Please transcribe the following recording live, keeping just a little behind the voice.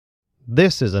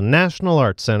This is a National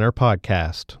Arts Center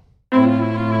podcast.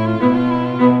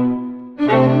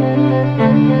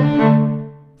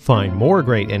 Find more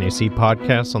great NAC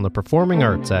podcasts on the performing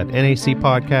arts at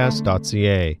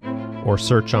nacpodcast.ca or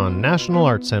search on National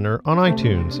Arts Center on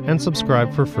iTunes and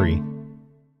subscribe for free.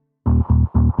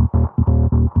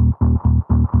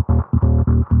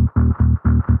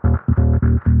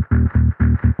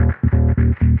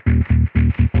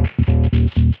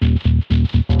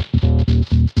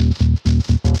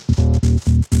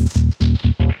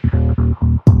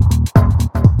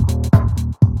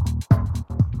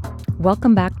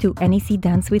 Welcome back to NAC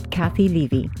Dance with Kathy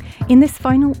Levy. In this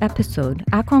final episode,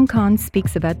 Akram Khan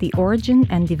speaks about the origin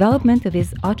and development of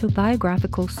his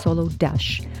autobiographical solo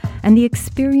Desh and the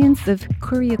experience of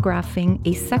choreographing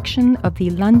a section of the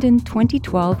London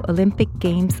 2012 Olympic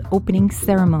Games opening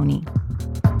ceremony.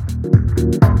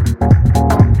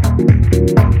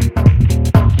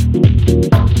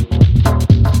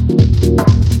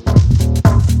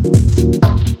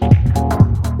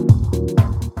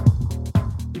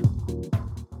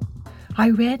 I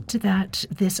read that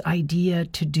this idea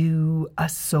to do a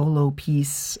solo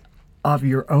piece of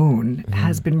your own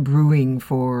has been brewing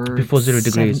for... Before Zero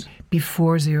Degrees.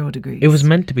 Before Zero Degrees. It was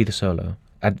meant to be the solo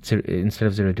instead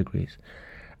of 0 Degrees.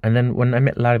 And then when I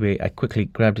met Larry, I quickly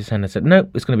grabbed his hand and said, no,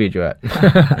 it's going to be a duet.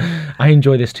 I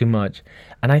enjoy this too much.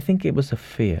 And I think it was a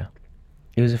fear.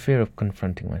 It was a fear of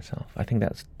confronting myself. I think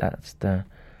that's the...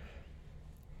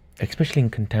 Especially in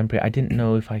contemporary, I didn't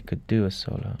know if I could do a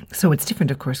solo. So it's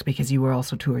different, of course, because you were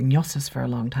also touring Gnossis for a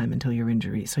long time until your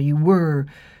injury. So you were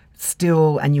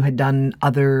still, and you had done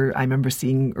other, I remember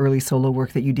seeing early solo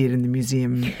work that you did in the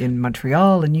museum in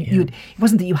Montreal, and it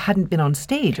wasn't that you hadn't been on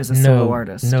stage as a solo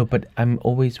artist. No, but I'm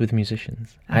always with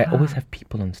musicians. I always have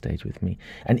people on stage with me.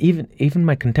 And even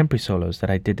my contemporary solos that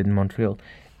I did in Montreal,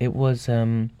 it was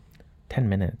 10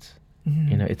 minutes. Mm-hmm.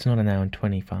 You know, it's not an hour and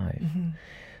 25. Mm-hmm.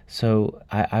 So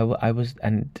I was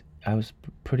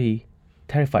pretty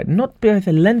terrified, not by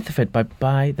the length of it, but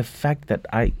by the fact that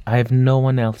I have no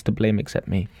one else to blame except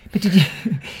me. But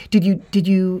did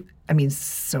you? I mean,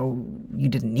 so you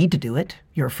didn't need to do it.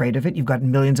 You're afraid of it. You've got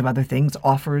millions of other things,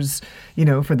 offers,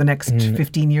 for the next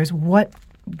 15 years. What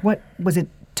was it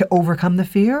to overcome the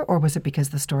fear, or was it because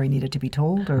the story needed to be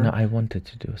told? Or? No, I wanted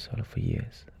to do a solo for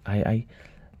years. The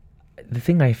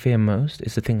thing I fear most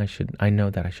is the thing I know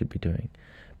that I should be doing.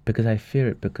 Because I fear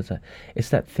it, because it's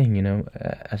that thing,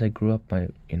 as I grew up, I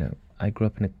grew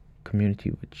up in a community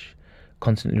which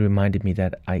constantly reminded me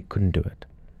that I couldn't do it,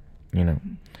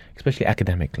 especially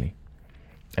academically.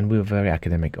 And we were very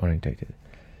academic orientated.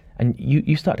 And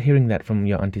you start hearing that from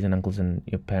your aunties and uncles and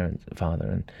your parents,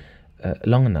 father, and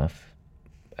long enough,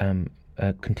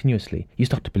 continuously, you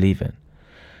start to believe it.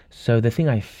 So the thing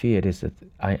I feared is that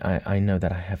I know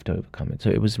that I have to overcome it.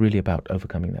 So it was really about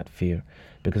overcoming that fear,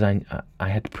 because I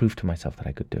had to prove to myself that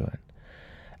I could do it.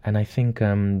 And I think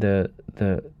the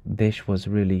Desh was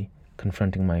really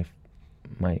confronting my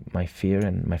fear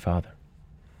and my father.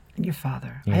 And your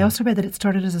father. Yeah. I also read that it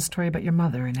started as a story about your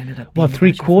mother and ended up being Well, about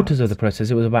your 3/4 of the process,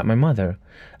 it was about my mother.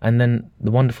 And then the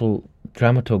wonderful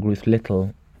dramaturg Ruth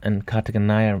Little and Karthik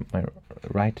Nair,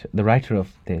 the writer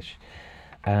of Desh,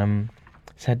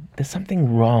 said, there's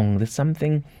something wrong, there's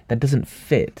something that doesn't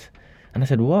fit. And I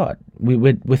said, what?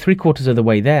 We're 3/4 of the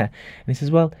way there. And he says,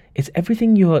 well, it's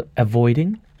everything you're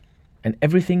avoiding and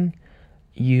everything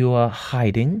you are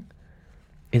hiding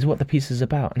is what the piece is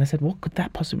about. And I said, what could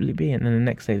that possibly be? And then the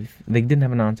next day, they didn't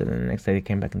have an answer. And the next day they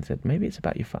came back and said, maybe it's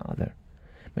about your father.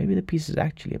 Maybe the piece is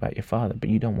actually about your father, but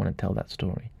you don't want to tell that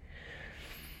story.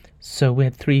 So we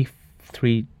had 3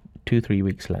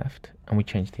 weeks left, and we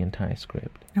changed the entire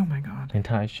script. Oh my God. The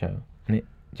entire show. And it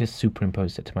just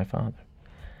superimposed it to my father.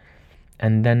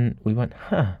 And then we went,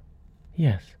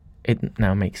 yes, it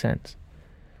now makes sense.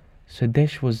 So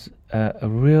Desh was a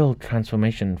real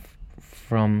transformation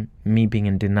from me being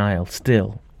in denial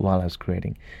still while I was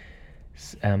creating.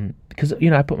 Because,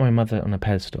 I put my mother on a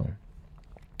pedestal.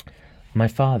 My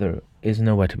father is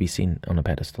nowhere to be seen on a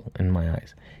pedestal in my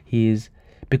eyes.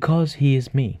 Because he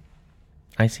is me.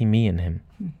 I see me in him.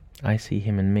 I see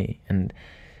him in me. And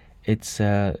it's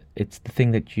the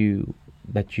thing that you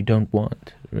don't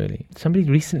want, really. Somebody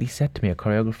recently said to me, a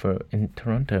choreographer in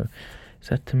Toronto,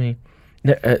 said to me,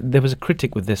 there was a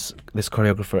critic with this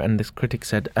choreographer, and this critic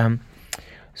said,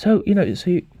 so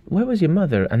where was your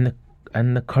mother? And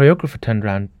the choreographer turned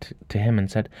around to him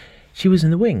and said, she was in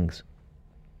the wings.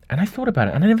 And I thought about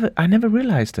it, and I never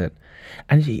realized it.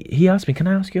 And he asked me, can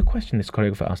I ask you a question? This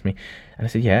choreographer asked me. And I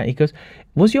said, yeah. He goes,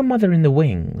 was your mother in the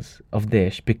wings of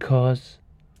Desh because,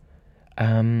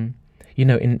 in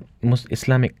most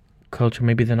Islamic culture,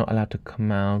 maybe they're not allowed to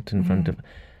come out in front of...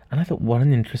 And I thought, what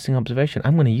an interesting observation.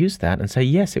 I'm going to use that and say,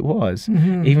 yes, it was,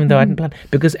 even though I didn't plan.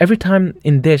 Because every time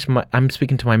in Dish, I'm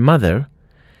speaking to my mother,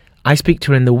 I speak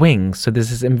to her in the wings. So there's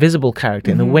this invisible character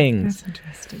in the wings. That's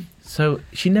interesting. So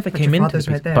she never But came your into father's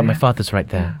the piece, right there, but my yeah. father's right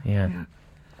there. Yeah.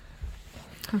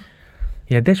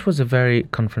 Yeah, Dish was a very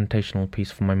confrontational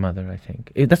piece for my mother, I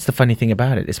think. That's the funny thing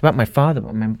about it. It's about my father,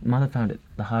 but my mother found it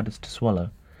the hardest to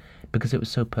swallow because it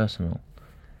was so personal.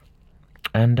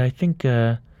 And I think,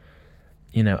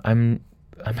 I'm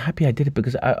happy I did it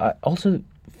because I also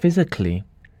physically,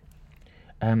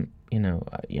 I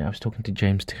was talking to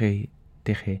James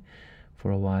Tighe for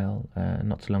a while,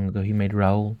 not so long ago. He made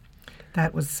Raoul.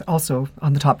 That was also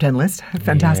on the top 10 list.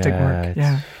 Fantastic work.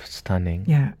 Yeah. Stunning.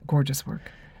 Yeah, gorgeous work.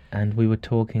 And we were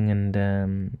talking, and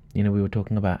we were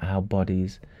talking about how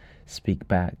bodies speak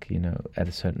back, at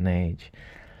a certain age.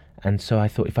 And so I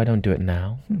thought, if I don't do it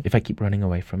now, if I keep running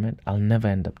away from it, I'll never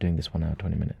end up doing this 1 hour,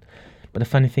 20 minutes. But the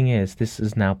funny thing is, this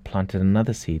has now planted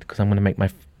another seed, because I'm going to make my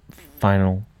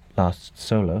last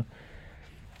solo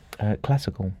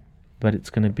classical. But it's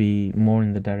going to be more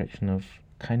in the direction of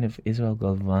kind of Israel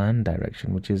Galvan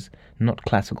direction, which is not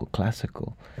classical.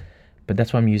 But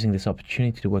that's why I'm using this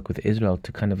opportunity to work with Israel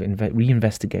to kind of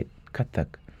reinvestigate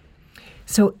Kathak.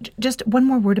 So just one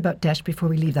more word about Desh before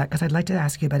we leave that, because I'd like to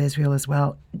ask you about Israel as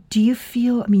well. Do you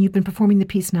feel, you've been performing the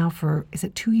piece now for, is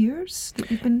it 2 years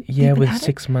that you've been with at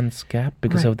 6 months gap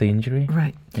because of the injury.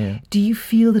 Right. Yeah. Do you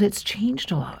feel that it's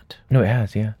changed a lot? No, it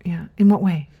has, yeah. Yeah. In what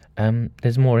way?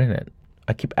 There's more in it.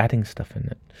 I keep adding stuff in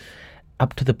it.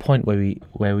 Up to the point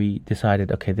where we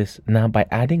decided, okay, this now by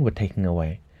adding, we're taking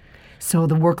away. So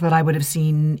the work that I would have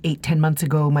seen 8-10 months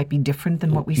ago might be different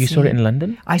than what we see. You saw it in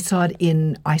London? I saw it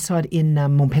in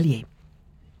Montpellier.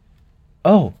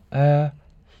 Oh,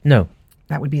 no.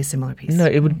 That would be a similar piece. No,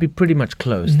 it would be pretty much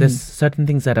close. There's certain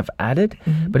things that I've added,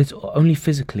 but it's only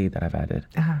physically that I've added.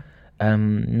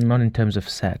 Not in terms of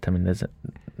set. there's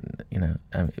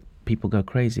people go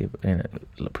crazy.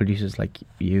 Producers like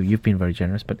you've been very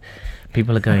generous, but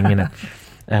people are going,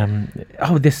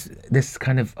 this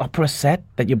kind of opera set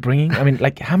that you're bringing.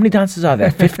 How many dancers are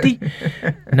there? 50?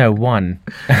 No, 1.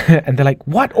 And they're like,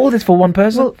 what? All this for one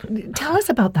person? Well, tell us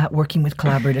about that, working with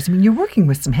collaborators. You're working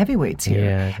with some heavyweights here.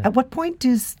 Yeah. At what point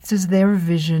does their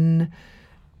vision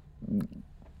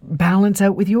balance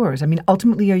out with yours?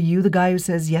 Ultimately, are you the guy who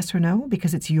says yes or no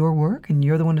because it's your work and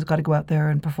you're the one who's got to go out there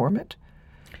and perform it?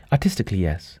 Artistically,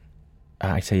 yes.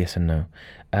 I say yes and no.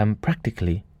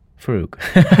 Practically, Farouk.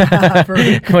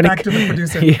 Back to the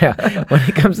producer. Yeah, when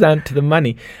it comes down to the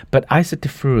money. But I said to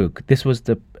Farouk, this was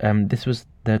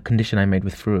the condition I made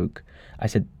with Farouk. I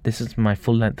said, this is my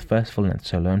first full length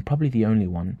solo, and probably the only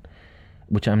one,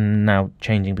 which I'm now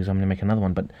changing because I'm going to make another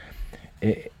one. But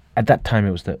at that time,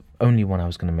 it was the only one I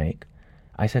was going to make.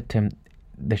 I said to him,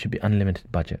 there should be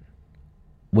unlimited budget,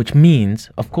 which means,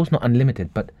 of course, not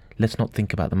unlimited, but let's not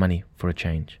think about the money for a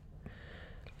change.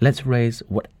 Let's raise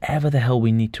whatever the hell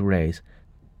we need to raise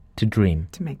to dream.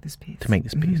 To make this piece.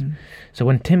 So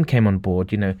when Tim came on board,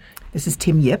 This is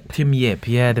Tim Yip. Tim Yip,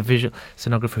 yeah, the visual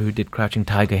scenographer who did Crouching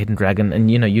Tiger, Hidden Dragon, and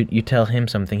you tell him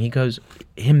something, he goes,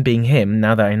 him being him,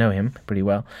 now that I know him pretty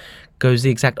well, goes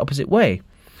the exact opposite way.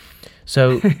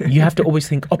 So you have to always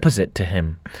think opposite to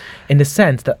him, in the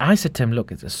sense that I said to him,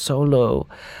 look, it's a solo,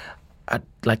 I'd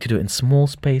like to do it in small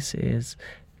spaces,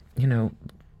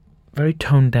 very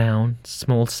toned down,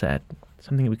 small set,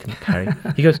 something we can carry.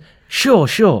 He goes, sure.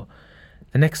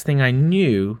 The next thing I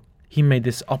knew, he made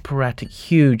this operatic,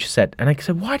 huge set. And I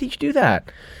said, why did you do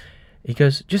that? He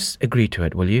goes, just agree to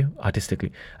it, will you,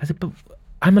 artistically? I said, but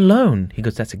I'm alone. He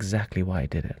goes, that's exactly why I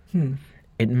did it.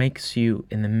 It makes you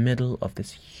in the middle of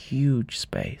this huge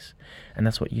space. And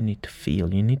that's what you need to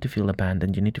feel. You need to feel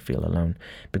abandoned. You need to feel alone.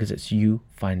 Because it's you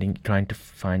trying to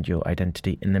find your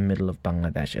identity in the middle of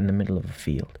Bangladesh, in the middle of a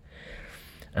field.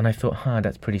 And I thought,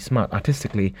 that's pretty smart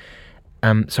artistically.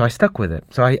 So I stuck with it.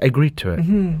 So I agreed to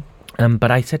it. But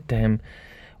I said to him,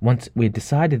 once we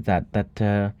decided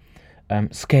that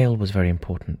scale was very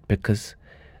important, because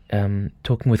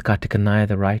talking with Kartika Nair,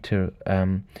 the writer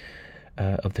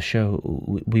of the show,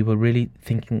 we were really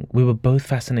thinking, we were both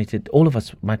fascinated, all of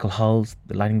us, Michael Hulls,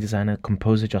 the lighting designer,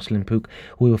 composer Jocelyn Pook,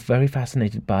 we were very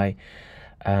fascinated by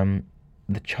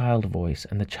the child voice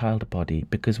and the child body,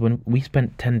 because when we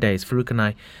spent 10 days, Farouk and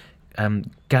I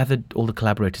gathered all the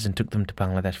collaborators and took them to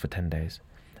Bangladesh for 10 days.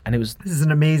 And this is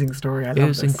an amazing story. I love this. It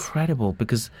was incredible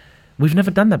because we've never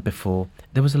done that before.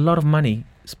 There was a lot of money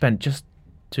spent just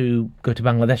to go to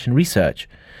Bangladesh and research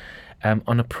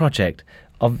on a project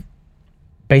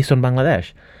based on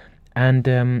Bangladesh.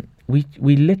 And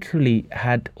we literally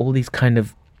had all these kind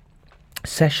of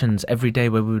sessions every day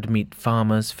where we would meet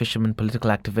farmers, fishermen, political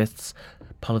activists,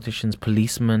 politicians,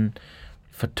 policemen,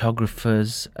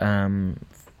 photographers,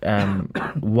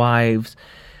 wives,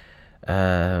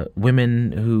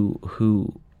 women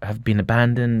who have been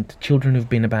abandoned, children who've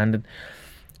been abandoned.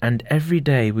 And every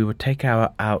day we would take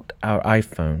out our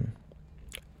iPhone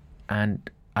and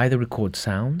either record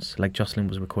sounds, like Jocelyn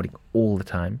was recording all the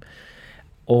time,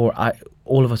 or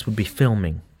all of us would be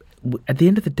filming. At the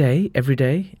end of the day, every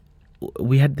day,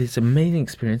 we had this amazing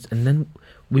experience, and then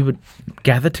we would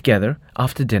gather together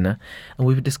after dinner and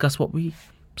we would discuss what we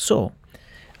saw.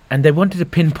 And they wanted to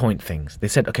pinpoint things. They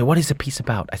said, okay, what is the piece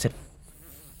about? I said,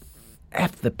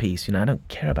 F the piece, I don't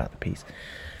care about the piece.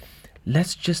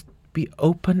 Let's just be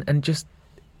open and just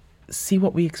see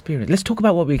what we experienced. Let's talk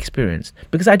about what we experienced,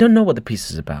 because I don't know what the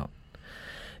piece is about.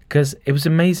 Because it was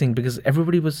amazing, because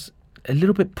everybody was a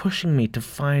little bit pushing me to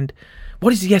find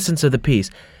what is the essence of the piece.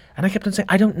 And I kept on saying,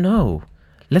 I don't know.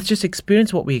 Let's just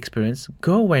experience what we experience,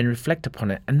 go away and reflect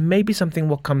upon it, and maybe something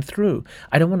will come through.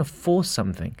 I don't want to force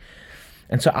something.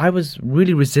 And so I was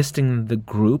really resisting the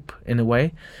group in a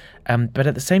way. But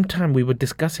at the same time, we were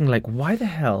discussing, like, why the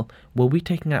hell were we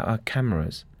taking out our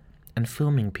cameras and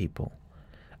filming people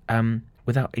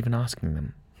without even asking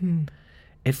them?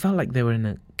 It felt like they were in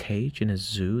a cage in a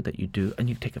zoo that you do, and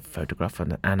you take a photograph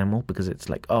of an animal because it's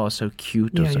like, oh, so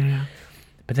cute. Yeah.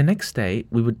 But the next day,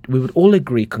 we would all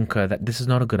concur that this is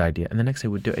not a good idea, and the next day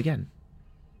we'd do it again.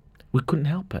 We couldn't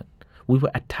help it. We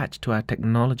were attached to our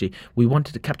technology. We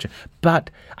wanted to capture. But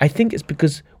I think it's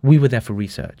because we were there for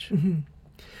research. Mm-hmm.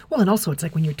 Well, and also it's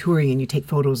like when you're touring and you take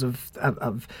photos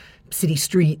of city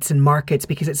streets and markets,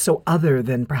 because it's so other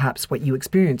than perhaps what you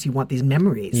experience. You want these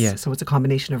memories. Yes. So it's a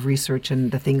combination of research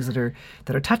and the things that are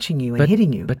touching you and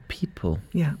hitting you. But people.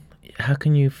 Yeah. How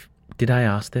can you... Did I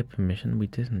ask their permission? We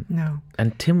didn't. No.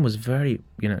 And Tim was very,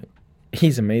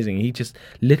 he's amazing. He just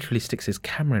literally sticks his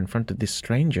camera in front of this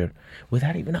stranger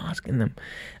without even asking them.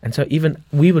 And so even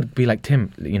we would be like,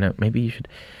 Tim, maybe you should...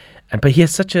 But he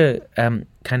has such a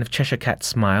kind of Cheshire Cat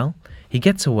smile. He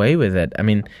gets away with it. I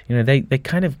mean, they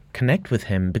kind of connect with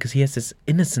him because he has this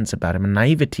innocence about him and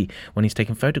naivety when he's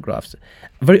taking photographs.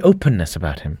 A very openness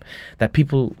about him that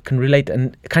people can relate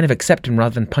and kind of accept him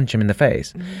rather than punch him in the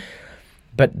face. Mm-hmm.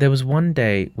 But there was one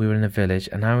day we were in a village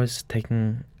and I was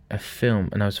taking a film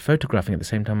and I was photographing at the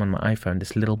same time on my iPhone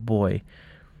this little boy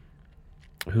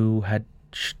who had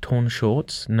torn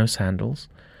shorts, no sandals,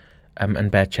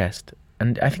 and bare chest.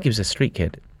 And I think he was a street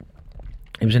kid.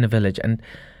 He was in a village, and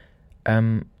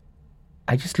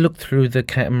I just looked through the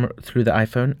camera, through the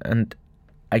iPhone, and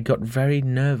I got very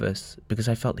nervous because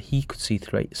I felt he could see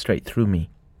straight through me.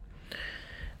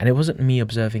 And it wasn't me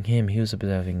observing him; he was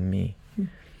observing me.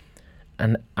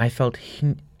 And I felt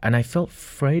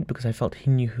afraid because I felt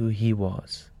he knew who he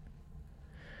was.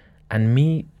 And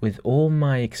me, with all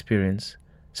my experience,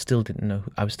 still didn't know.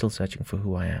 I was still searching for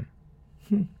who I am.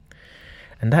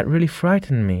 And that really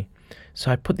frightened me.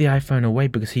 So I put the iPhone away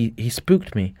because he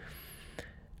spooked me.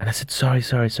 And I said,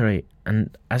 sorry.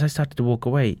 And as I started to walk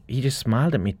away, he just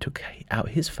smiled at me, took out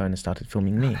his phone and started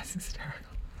filming me. That's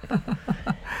hysterical.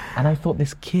 And I thought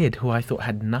this kid, who I thought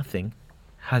had nothing,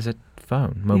 has a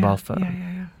mobile phone.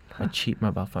 Yeah. A cheap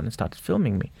mobile phone, and started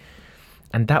filming me.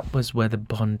 And that was where the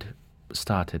bond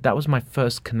started. That was my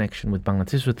first connection with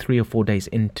Bangladesh. This was 3 or 4 days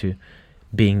into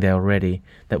being there already,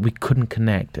 that we couldn't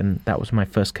connect, and that was my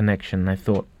first connection. And I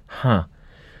thought,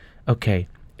 okay,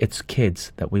 it's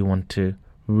kids that we want to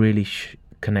really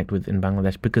connect with in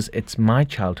Bangladesh, because it's my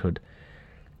childhood.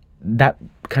 That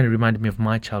kind of reminded me of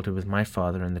my childhood with my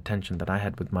father and the tension that I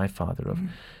had with my father of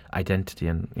identity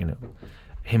and,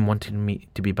 him wanting me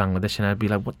to be Bangladeshi, and I'd be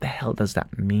like, what the hell does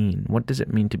that mean? What does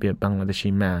it mean to be a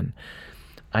Bangladeshi man?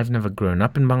 I've never grown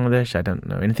up in Bangladesh. I don't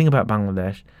know anything about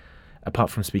Bangladesh,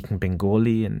 apart from speaking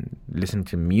Bengali and listening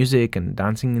to music and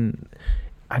dancing.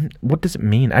 And what does it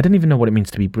mean? I don't even know what it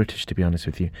means to be British, to be honest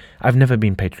with you. I've never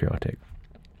been patriotic.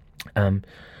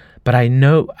 But I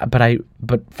know,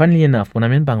 but funnily enough, when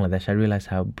I'm in Bangladesh, I realize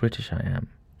how British I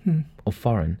am, or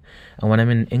foreign. And when I'm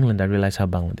in England, I realize how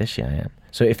Bangladeshi I am.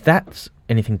 So if that's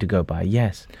anything to go by,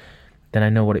 yes, then I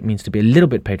know what it means to be a little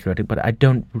bit patriotic, but I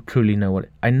don't truly know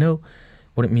I know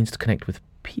what it means to connect with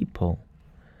people.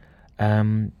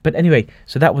 But anyway,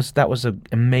 so that was an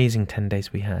amazing 10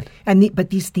 days we had. But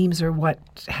these themes are what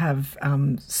have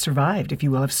survived, if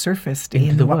you will, have surfaced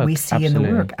into in what work. we see Absolutely.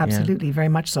 in the work. Absolutely, very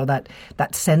much so. That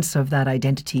sense of that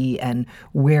identity and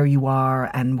where you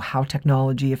are and how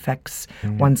technology affects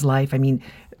one's life. I mean,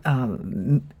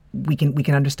 we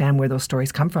can understand where those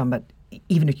stories come from, but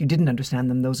even if you didn't understand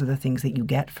them, those are the things that you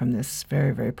get from this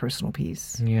very, very personal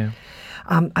piece. Yeah.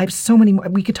 I have so many more.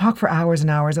 We could talk for hours and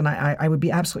hours, and I would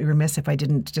be absolutely remiss if I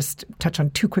didn't just touch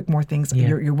on two quick more things. Yeah.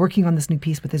 You're working on this new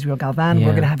piece with Israel Galvan. Yeah.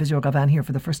 We're going to have Israel Galvan here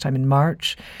for the first time in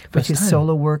March, with his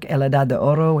solo work, El Edad de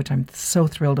Oro, which I'm so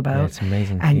thrilled about. Yeah, it's an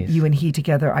amazing and piece. you and he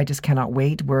together, I just cannot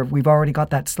wait. We've already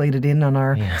got that slated in on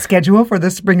our schedule for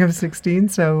the spring of 16.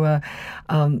 So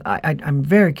I'm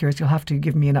very curious. You'll have to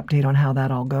give me an update on how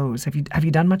that all goes. Have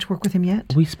you done much work with him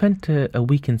yet? We spent a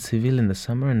week in Seville in the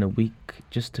summer and a week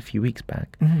just a few weeks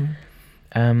back.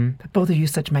 Both of you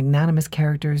such magnanimous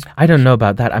characters. I don't know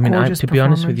about that. I mean, Gorgeous to be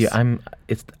honest with you, performance.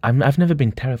 I've never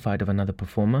been terrified of another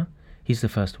performer. He's the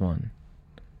first one.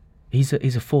 He's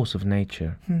a force of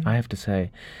nature, I have to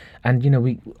say. And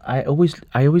I always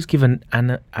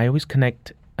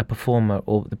connect a performer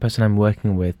or the person I'm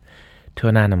working with to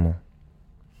an animal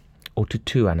or to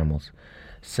two animals.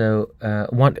 So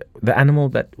the animal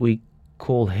that we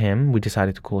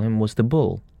decided to call him was the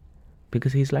bull,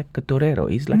 because he's like a torero,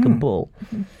 he's like a bull.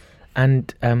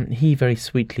 And he very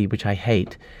sweetly, which I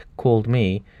hate, called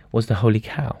me was the holy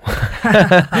cow.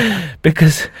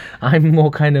 Because I'm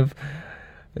more kind of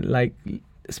like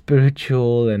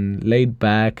spiritual and laid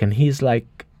back, and he's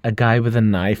like a guy with a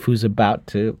knife who's about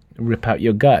to rip out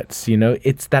your guts.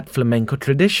 It's that flamenco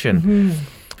tradition.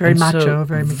 Very And macho, so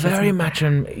very macho,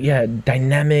 and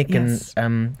dynamic. Yes.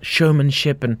 And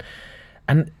showmanship, and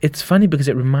it's funny because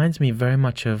it reminds me very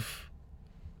much of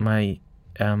my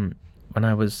when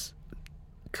I was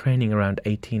training around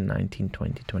 18, 19,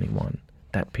 20, 21,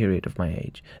 that period of my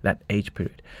age, that age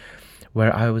period,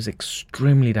 where I was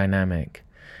extremely dynamic,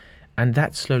 and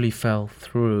that slowly fell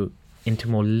through into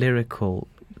more lyrical,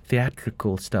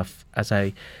 theatrical stuff as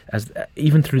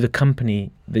even through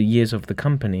the years of the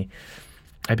company,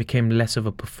 I became less of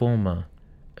a performer,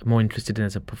 more interested in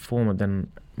as a performer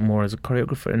than more as a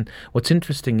choreographer. And what's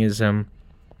interesting is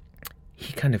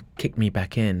he kind of kicked me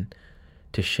back in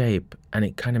to shape, and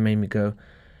it kind of made me go,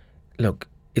 look,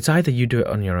 it's either you do it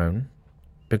on your own,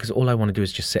 because all I want to do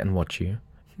is just sit and watch you,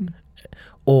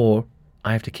 or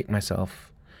I have to kick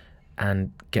myself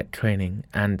and get training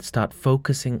and start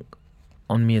focusing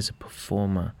on me as a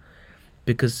performer,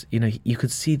 because you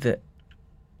could see that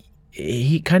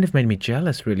he kind of made me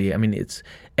jealous, really. I mean, it's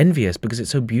envious because it's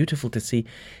so beautiful to see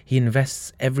he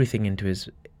invests everything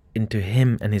into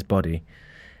him and his body,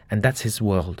 and that's his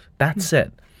world. That's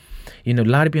it.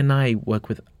 Larbi and I work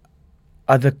with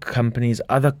other companies,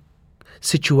 other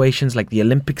situations like the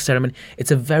Olympic ceremony.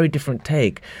 It's a very different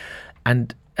take,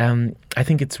 and I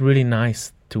think it's really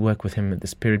nice to work with him at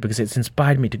this period, because it's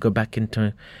inspired me to go back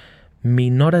into me,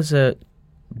 not as a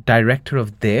director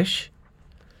of Desh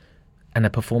and a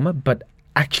performer, but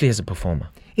actually as a performer.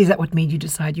 Is that what made you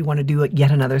decide you want to do yet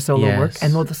another solo work? Yes.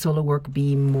 And will the solo work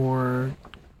be more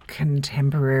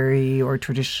contemporary or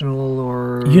traditional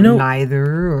or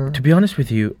neither? Or? To be honest with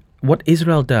you, what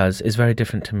Israel does is very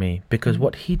different to me, because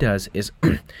what he does is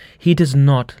he does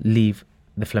not leave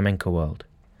the flamenco world.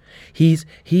 He's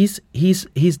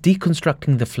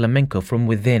deconstructing the flamenco from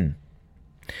within.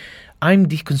 I'm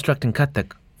deconstructing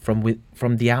Kathak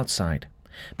from the outside.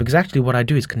 Because actually what I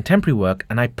do is contemporary work,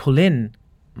 and I pull in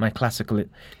my classical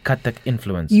Kathak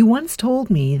influence. You once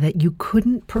told me that you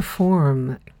couldn't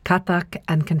perform Kathak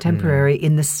and contemporary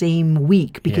in the same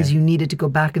week because you needed to go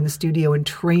back in the studio and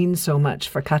train so much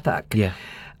for Kathak. Yeah.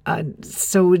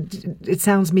 So it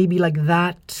sounds maybe like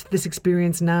that this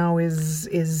experience now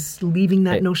is leaving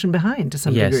that notion behind to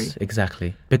some degree. Yes,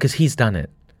 exactly. Because he's done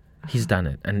it. He's done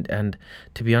it, and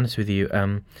to be honest with you,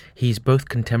 he's both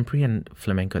contemporary and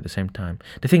flamenco at the same time.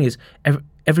 The thing is,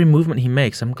 every movement he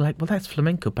makes, I'm like, well, that's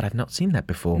flamenco, but I've not seen that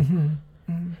before.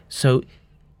 So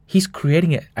he's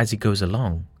creating it as he goes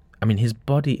along. I mean, his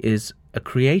body is a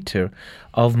creator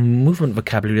of movement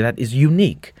vocabulary that is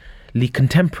uniquely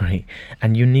contemporary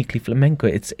and uniquely flamenco.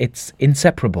 It's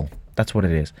inseparable. That's what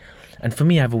it is. And for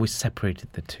me, I've always separated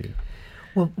the two.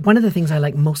 Well, one of the things I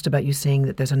like most about you saying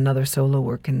that there's another solo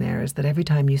work in there is that every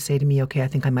time you say to me, okay, I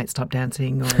think I might stop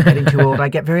dancing or I'm getting too old, I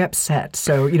get very upset.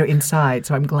 So, inside.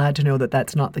 So I'm glad to know that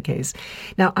that's not the case.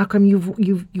 Now, Akram,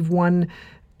 you've won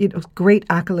great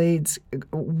accolades,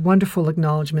 wonderful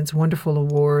acknowledgements, wonderful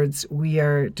awards. We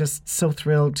are just so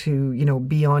thrilled to,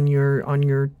 be on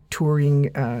your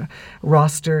touring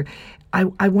roster.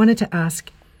 I wanted to ask,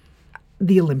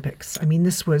 the Olympics. I mean,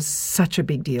 this was such a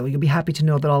big deal. You'll be happy to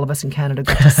know that all of us in Canada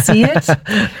got to see it.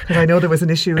 Because I know there was an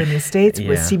issue in the States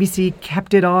where CBC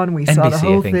kept it on. We saw the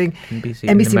whole thing.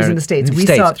 NBC was in the States. We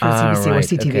saw it through CBC or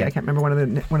CTV. Okay. I can't remember one of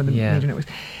the major networks.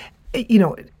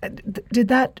 Did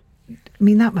I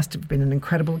mean, that must have been an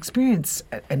incredible experience,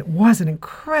 and it was an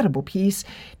incredible piece.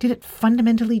 Did it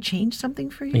fundamentally change something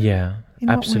for you? Yeah, In what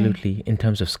way? absolutely. In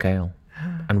terms of scale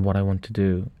and what I want to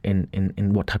do,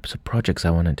 in what types of projects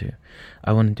I want to do.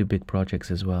 I want to do big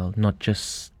projects as well, not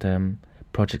just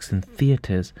projects in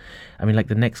theatres. I mean, like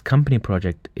the next company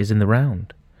project is in the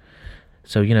round.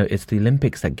 So, it's the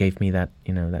Olympics that gave me that,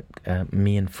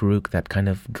 me and Farouk, that kind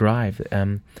of drive.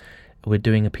 We're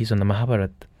doing a piece on the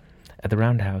Mahabharat at the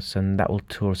Roundhouse, and that will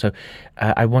tour. So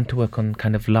I want to work on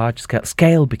kind of large scale.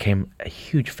 Scale became a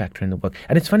huge factor in the work.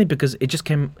 And it's funny because it just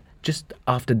came just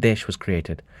after Desh was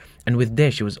created. And with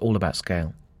Desh, it was all about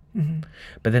scale. Mm-hmm.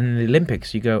 But then in the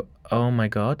Olympics, you go, oh my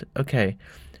God, okay.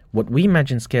 What we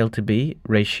imagine scale to be,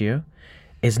 ratio,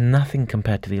 is nothing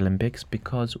compared to the Olympics,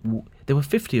 because there were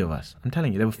 50 of us. I'm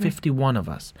telling you, there were 51 of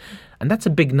us. And that's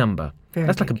a big number. Very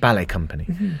that's like a big. ballet company,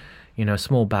 Mm-hmm. a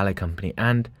small ballet company.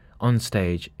 And on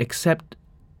stage, except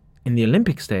in the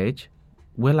Olympic stage,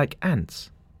 we're like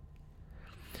ants.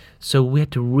 So we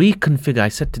had to reconfigure. I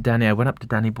said to Danny, I went up to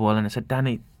Danny Boyle and I said,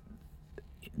 Danny,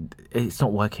 it's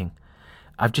not working.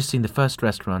 I've just seen the first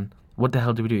restaurant. What the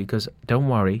hell do we do? He goes, don't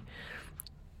worry.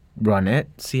 Run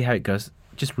it. See how it goes.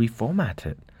 Just reformat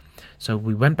it. So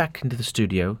we went back into the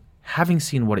studio, having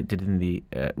seen what it did in the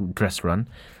dress run,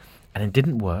 and it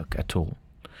didn't work at all.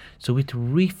 So we had to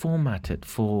reformat it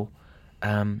for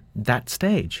that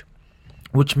stage,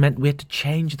 which meant we had to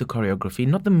change the choreography,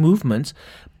 not the movements,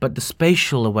 but the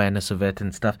spatial awareness of it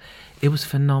and stuff. It was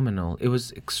phenomenal. It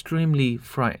was extremely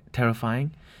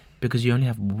terrifying, because you only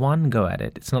have one go at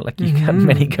it. It's not like you have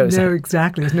many goes at No, it.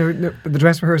 exactly. There's no, the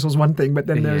dress rehearsal is one thing, but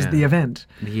then there's the event.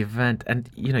 The event. And,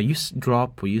 you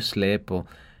drop or you slip, or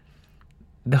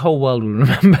the whole world will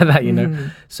remember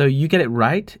that, So you get it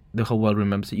right, the whole world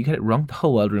remembers it. You get it wrong, the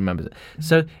whole world remembers it.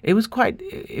 So it was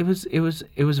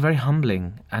it was very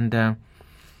humbling. And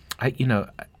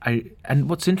and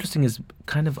what's interesting is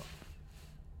kind of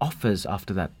offers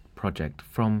after that project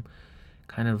from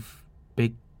kind of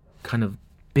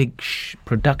big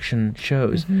production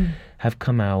shows have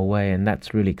come our way, and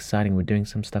that's really exciting. We're doing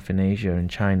some stuff in Asia and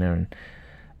China,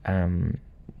 and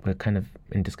we're kind of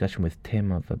in discussion with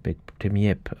Tim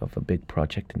Yip of a big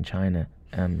project in China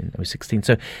in 2016.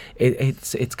 So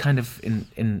it's kind of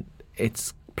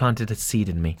it's planted a seed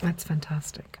in me. That's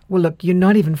fantastic. Well, look, you're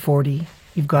not even 40.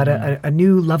 You've got a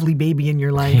new lovely baby in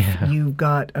your life. Yeah. You've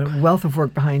got a wealth of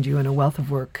work behind you and a wealth of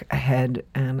work ahead.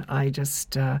 And I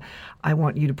just, I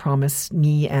want you to promise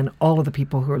me and all of the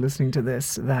people who are listening to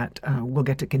this that we'll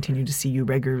get to continue to see you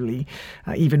regularly,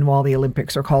 even while the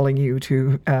Olympics are calling you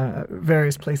to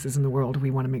various places in the world.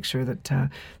 We want to make sure that the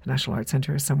National Arts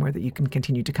Centre is somewhere that you can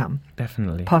continue to come.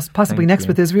 Definitely. Possibly Thank next you.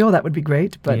 with Israel, that would be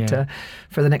great. But Yeah.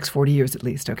 for the next 40 years at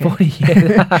least, okay? 40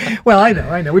 years. Well, I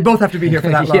know. We both have to be here for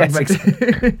that long. Yes, but exactly.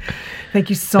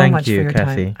 Thank you so Thank much you, for your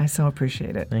Kathy. time. I so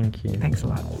appreciate it. Thank you. Thanks a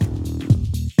lot.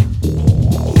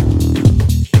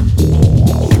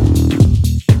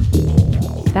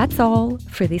 That's all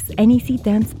for this NEC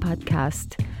Dance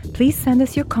podcast. Please send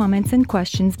us your comments and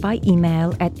questions by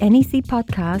email at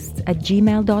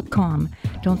necpodcasts@gmail.com.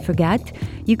 Don't forget,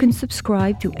 you can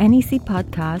subscribe to NEC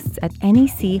Podcasts at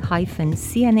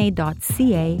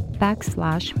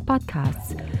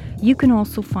nec-cna.ca/podcasts. You can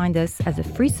also find us as a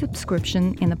free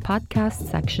subscription in the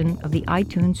podcast section of the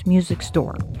iTunes Music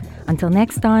Store. Until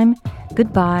next time,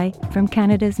 goodbye from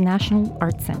Canada's National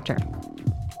Arts Centre.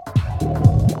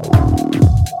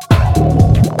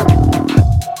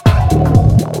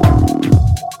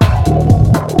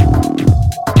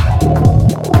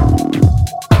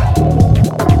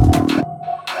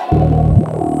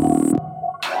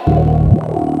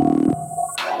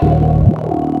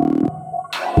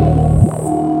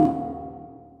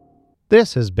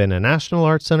 This has been a National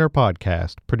Arts Centre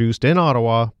podcast produced in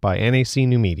Ottawa by NAC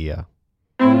New Media.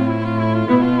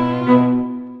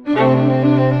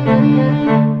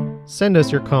 Send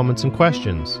us your comments and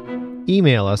questions.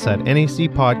 Email us at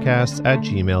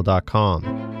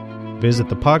nacpodcasts@gmail.com. Visit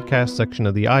the podcast section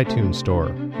of the iTunes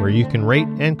Store, where you can rate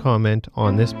and comment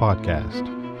on this podcast.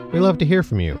 We love to hear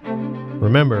from you.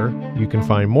 Remember, you can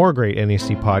find more great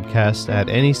NAC podcasts at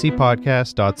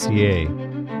necpodcast.ca,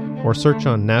 or search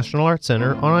on National Arts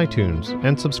Centre on iTunes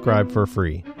and subscribe for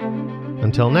free.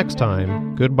 Until next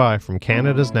time, goodbye from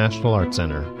Canada's National Arts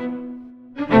Centre.